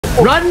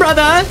Run,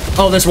 brother!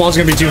 Oh, this wall's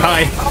gonna be too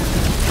high.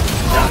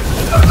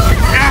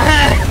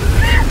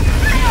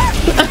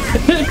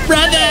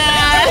 Brother!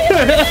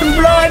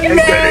 Run,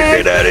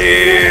 man! Get out of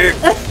here!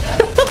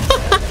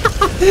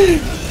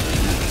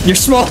 Your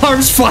small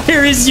arms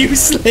fire is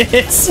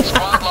useless.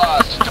 Squad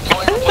lost.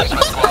 Deploy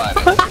replacement squad.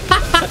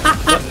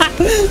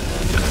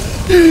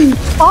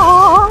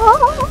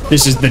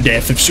 This is the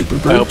death of Super I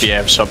Brute. hope you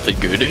have something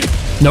good.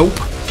 Nope.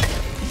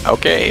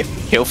 Okay,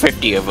 kill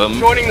 50 of them.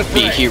 Joining the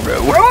Be a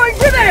hero. Throwing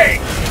grenade!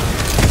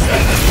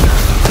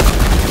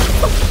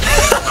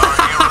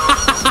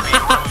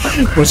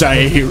 Was I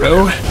a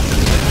hero?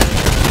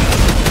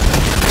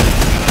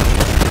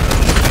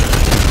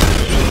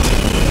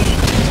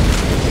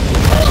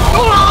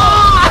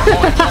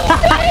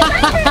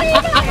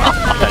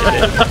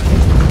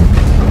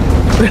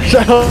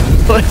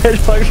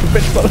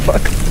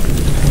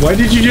 What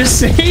did you just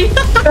say?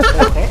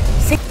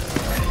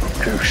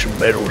 There's some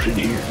medals in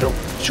here. No,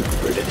 super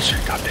credits.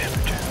 God damn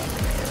it.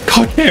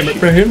 God damn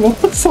it, man. What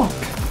the fuck?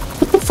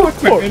 What the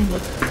fuck, man?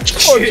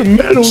 Shit, some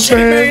medals, Shit,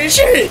 man.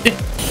 Shit.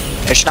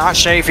 It's not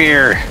safe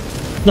here.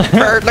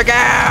 Bird, look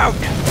out!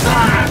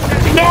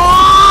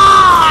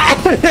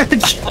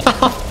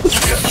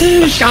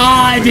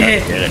 God!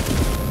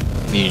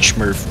 Me and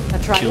Smurf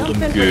killed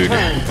him good.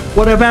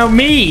 What about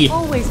me?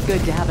 Always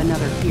good to have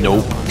another hero.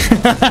 Nope.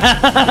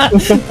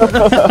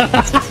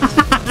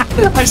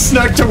 I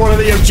snuck to one of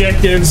the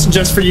objectives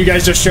just for you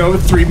guys to show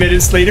 3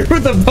 minutes later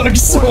with a bug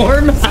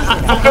swarm.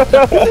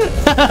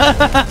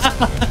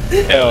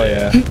 Hell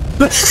yeah.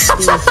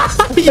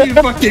 You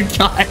fucking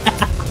guy.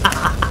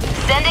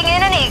 Sending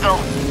in an eagle.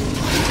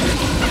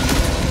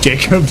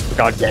 Jacob.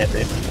 God damn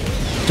it.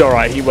 It's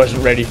alright, he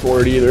wasn't ready for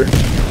it either.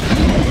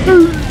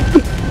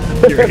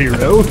 You're a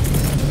hero.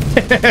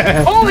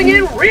 Calling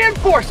in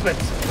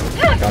reinforcements!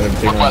 Got him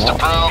figured Request out.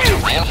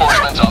 approved.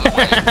 Reinforcements on the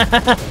way.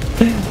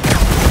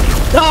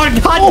 Oh,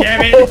 god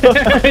damn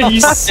it. You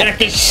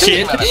sack of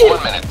shit. 1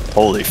 minute.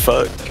 Holy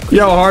fuck. You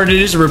know how hard it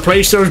is to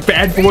replace those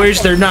bad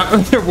boys? They're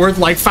worth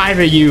like 5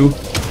 of you.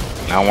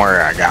 Don't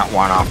worry, I got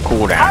one off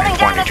cooldown in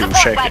 22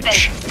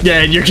 seconds.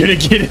 Yeah, and you're gonna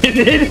get in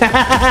it.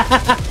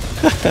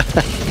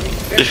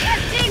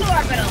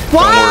 Don't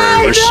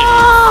worry, we'll see.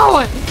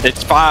 No!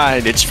 It's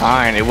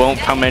fine, it won't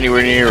come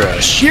anywhere near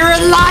us. You're a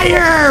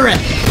liar!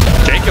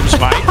 Jacob's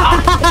might.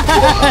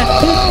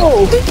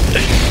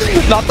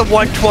 Not the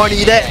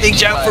 120, that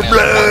thing's out for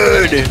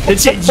blood! It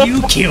said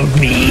you killed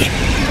me.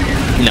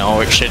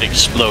 No, it said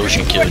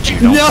explosion killed you,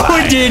 don't No,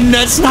 lie. it didn't.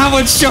 That's not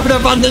what showed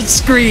up on the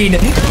screen.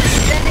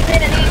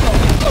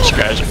 This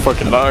guy's a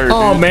fucking liar,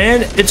 Oh, dude.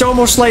 man. It's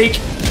almost like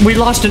we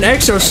lost an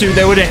exosuit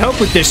that would have helped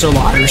with this a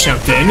lot or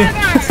something.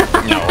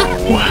 No.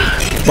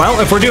 Well,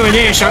 if we're doing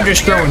this, I'm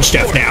just throwing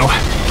stuff now.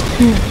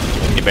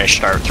 You better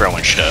start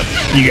throwing stuff.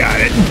 You got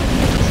it.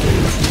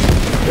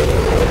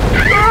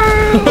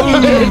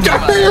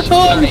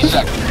 30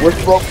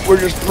 seconds. We're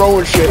just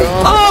throwing shit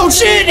on. Oh,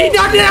 shit! He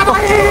knocked it out of my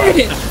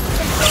head!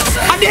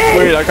 I'm dead!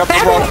 Wait, I got the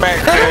wrong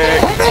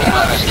backpack.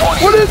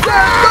 What is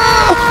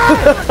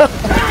that?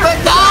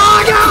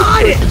 Oh,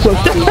 God!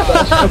 Deploying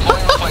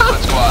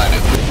replacement squad.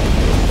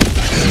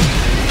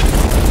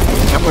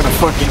 I'm gonna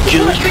fucking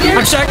kill you.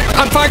 I'm sick.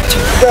 I'm fucked.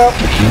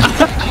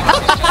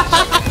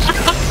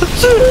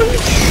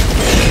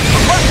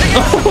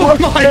 Oh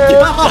my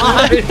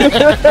god!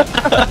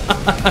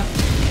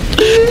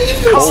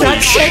 Holy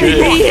Stop sending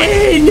shit. me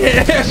in!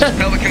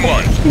 Pelican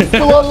 1.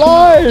 Still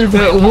alive! On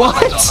What?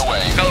 the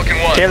way. Pelican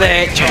 1. Kill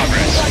it.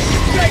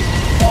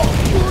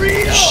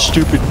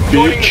 Stupid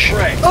bitch.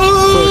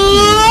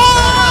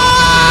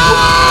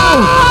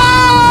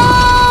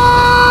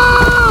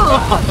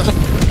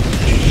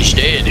 He's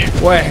dead.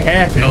 What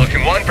happened?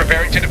 Pelican 1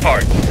 preparing to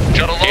depart.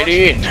 Shuttle launch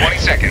in. in 20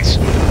 seconds.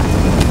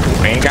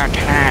 We ain't got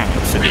time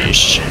for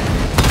this.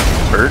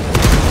 Bird.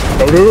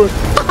 Don't do it.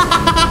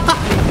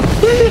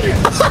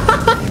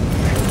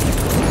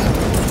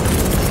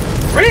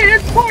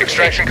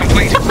 Extraction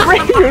complete. That's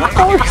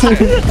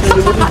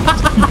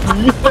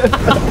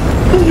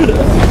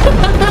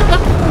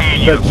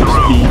just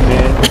speed,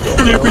 man.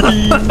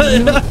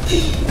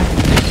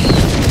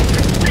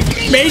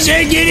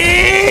 Mason, get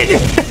in!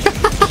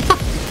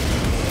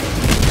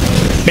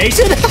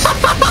 Mason?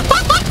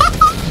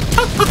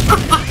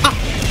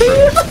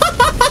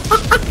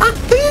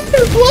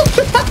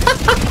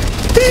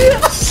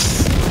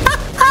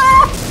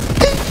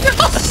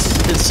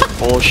 It's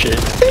bullshit.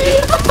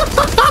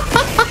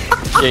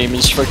 Game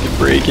is fucking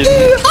breaking.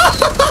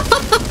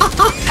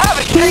 Have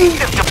a tank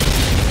system.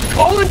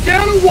 Calling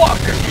down a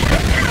walker.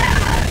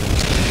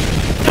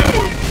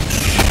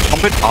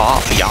 Pump it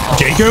off, y'all.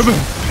 Jacob?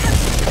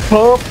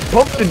 Pump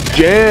the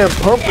jam,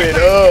 pump it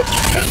up.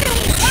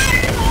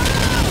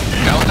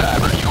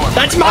 Helldiver, you are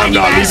That's mine, you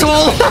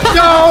asshole!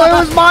 No, it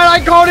was mine. I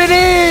called it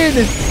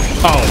in.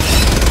 Oh.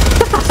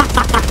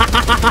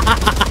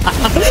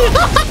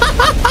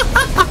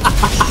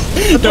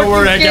 Don't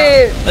worry, I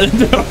got.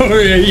 Don't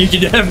worry, you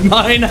can have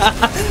mine.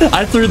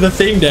 I threw the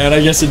thing down. I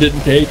guess it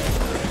didn't take.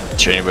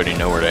 Does anybody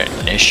know where that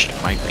niche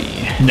might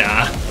be?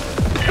 Nah.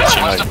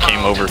 Somebody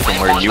came over from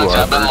where you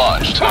are.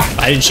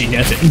 I didn't see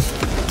nothing.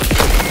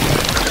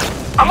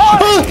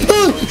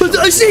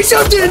 I see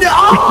something!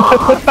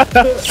 Oh,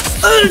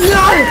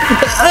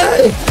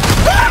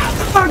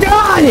 oh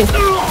God!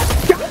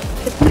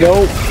 You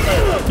know,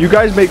 you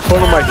guys make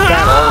fun of my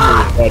fat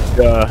armor, but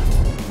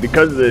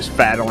because of this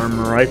fat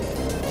armor, I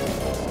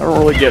don't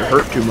really get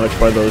hurt too much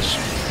by those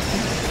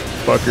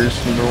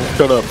fuckers, you know.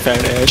 Shut up,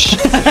 fat ass.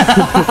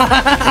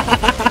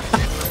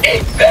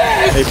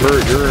 Hey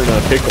Bert, you're in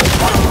a pickle.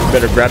 You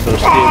better grab those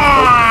skins.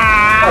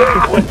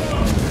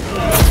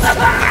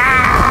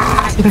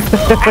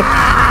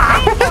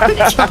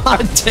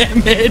 God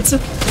damn it!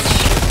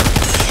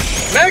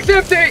 Mag's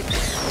empty!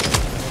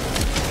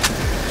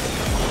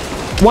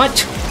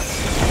 What?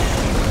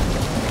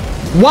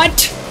 What?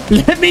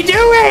 Let me do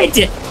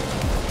it!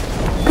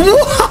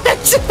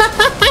 What?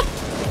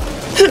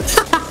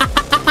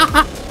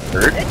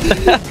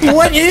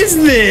 What is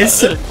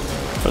this?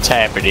 What's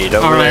happening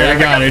over Alright, there? I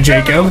got it,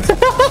 Jacob.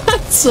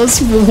 So,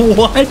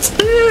 what?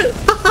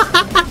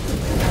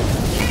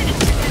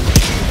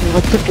 I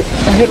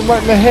hit him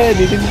right in the head.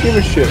 He didn't give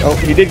a shit. Oh,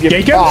 he did give.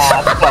 Jacob?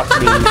 Oh, fuck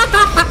me.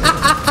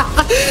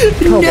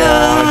 Come on.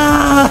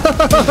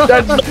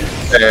 That's not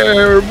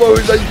fair. What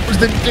was I supposed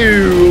to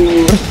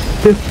do?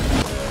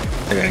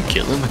 They're gonna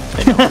kill him.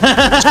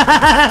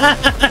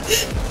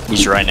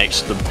 He's right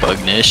next to the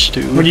bug nest,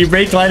 too. When you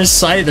break line of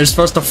sight, they're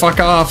supposed to fuck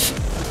off.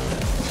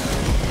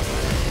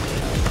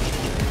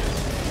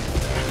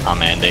 Oh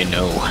man, they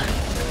know.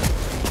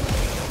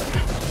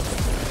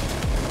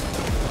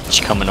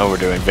 He's coming over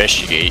to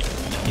investigate.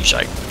 He's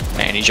like,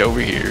 man, he's over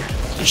here.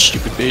 You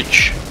stupid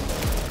bitch.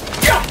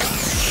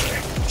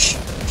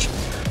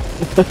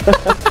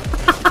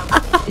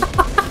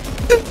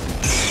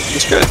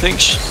 This guy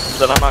thinks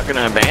that I'm not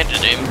gonna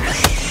abandon him.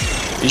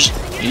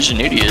 He's an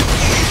idiot.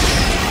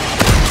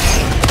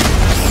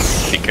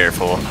 Be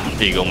careful.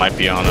 The eagle might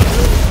be on him.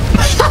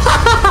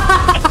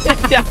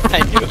 I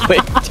knew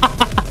it.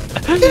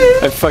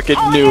 I fucking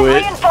knew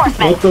it.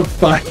 What the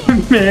fuck,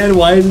 man?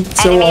 Why is it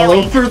so all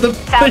over the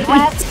place?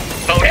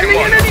 Pelican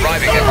 1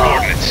 arriving at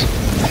coordinates.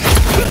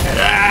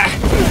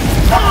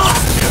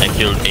 I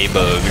killed a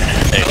bug.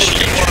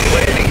 Actually.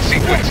 Landing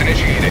sequence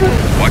initiated.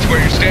 Watch where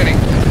you're standing.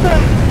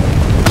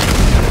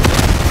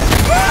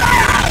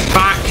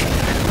 Fuck!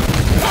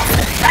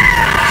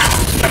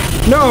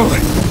 No!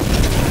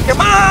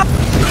 Come on!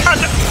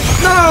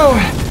 No!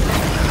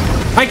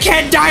 I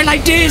can't die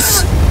like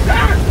this!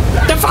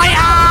 The fire!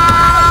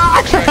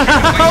 I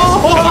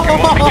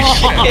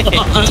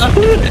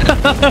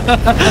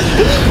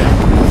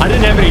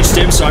didn't have any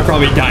stims, so I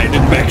probably died in the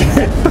back of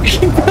the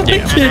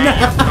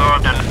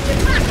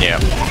Yeah,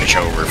 it's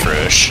over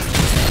fresh.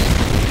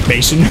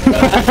 Mason.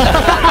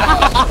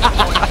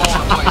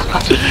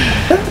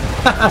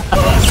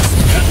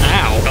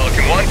 Ow.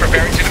 Pelican 1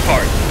 preparing to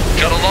depart.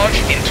 Shuttle launch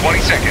in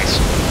 20 seconds.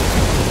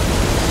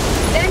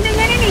 Sending in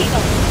an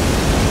eagle.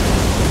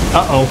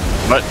 Uh-oh.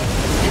 What?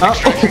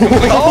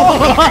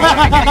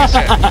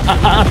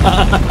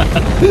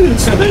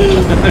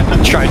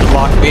 Tried to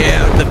lock me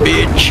out, the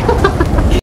bitch.